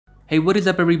Hey, what is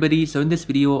up everybody? So in this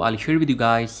video, I'll share with you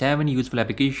guys 7 useful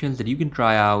applications that you can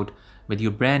try out with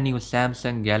your brand new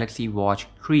Samsung Galaxy Watch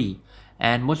 3.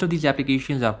 And most of these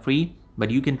applications are free,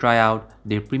 but you can try out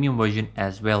their premium version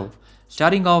as well.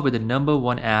 Starting off with the number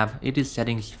 1 app, it is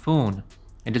Settings Phone.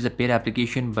 It is a paid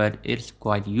application, but it's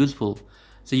quite useful.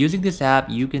 So using this app,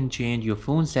 you can change your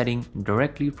phone setting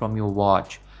directly from your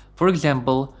watch. For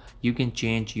example, you can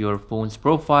change your phone's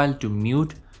profile to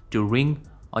mute, to ring,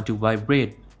 or to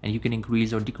vibrate, and you can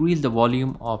increase or decrease the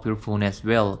volume of your phone as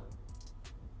well.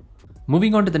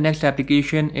 Moving on to the next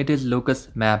application, it is Locus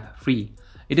Map Free.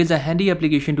 It is a handy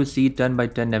application to see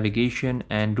turn-by-turn navigation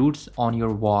and routes on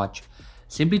your watch.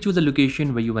 Simply choose a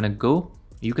location where you want to go.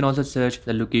 You can also search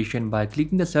the location by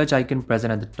clicking the search icon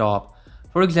present at the top.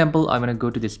 For example, I want to go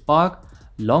to this park.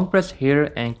 Long press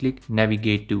here and click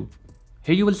Navigate to.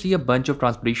 Here you will see a bunch of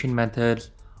transportation methods.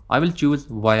 I will choose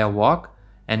via walk,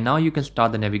 and now you can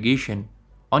start the navigation.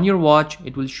 On your watch,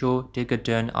 it will show take a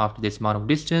turn after this amount of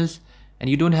distance, and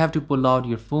you don't have to pull out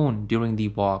your phone during the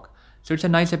walk. So it's a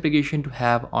nice application to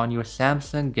have on your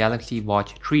Samsung Galaxy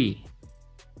Watch 3.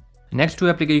 Next 2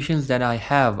 applications that I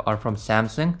have are from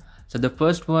Samsung. So the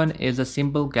first one is a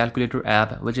simple calculator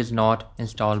app which is not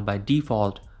installed by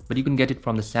default, but you can get it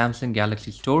from the Samsung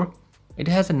Galaxy Store. It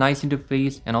has a nice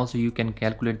interface, and also you can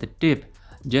calculate the tip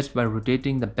just by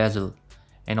rotating the bezel.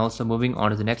 And also moving on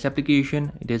to the next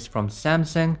application, it is from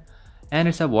Samsung and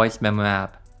it's a voice memo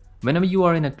app. Whenever you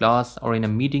are in a class or in a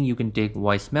meeting, you can take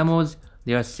voice memos.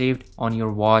 They are saved on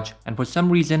your watch, and for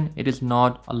some reason it is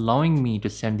not allowing me to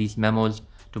send these memos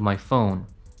to my phone.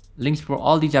 Links for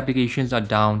all these applications are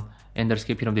down in the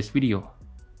description of this video.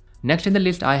 Next in the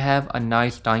list, I have a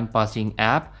nice time passing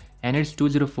app, and it's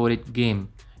 2048 game.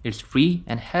 It's free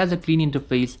and has a clean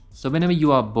interface, so whenever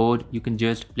you are bored, you can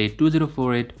just play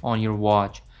 2048 on your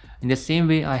watch. In the same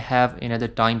way, I have another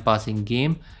time passing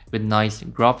game with nice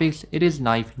graphics. It is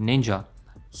Knife Ninja.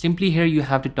 Simply here you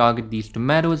have to target these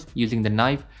tomatoes using the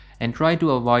knife and try to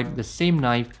avoid the same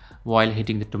knife while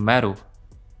hitting the tomato.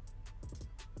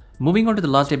 Moving on to the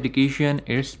last application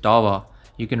is Strava.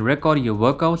 You can record your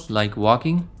workouts like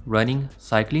walking, running,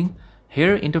 cycling.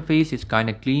 Here interface is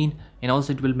kinda clean, and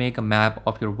also it will make a map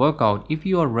of your workout if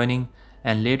you are running,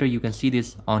 and later you can see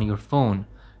this on your phone.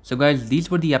 So guys, these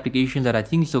were the applications that I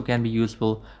think so can be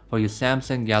useful for your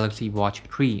Samsung Galaxy Watch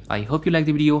 3. I hope you liked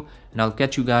the video, and I'll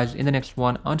catch you guys in the next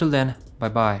one. Until then, bye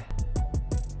bye.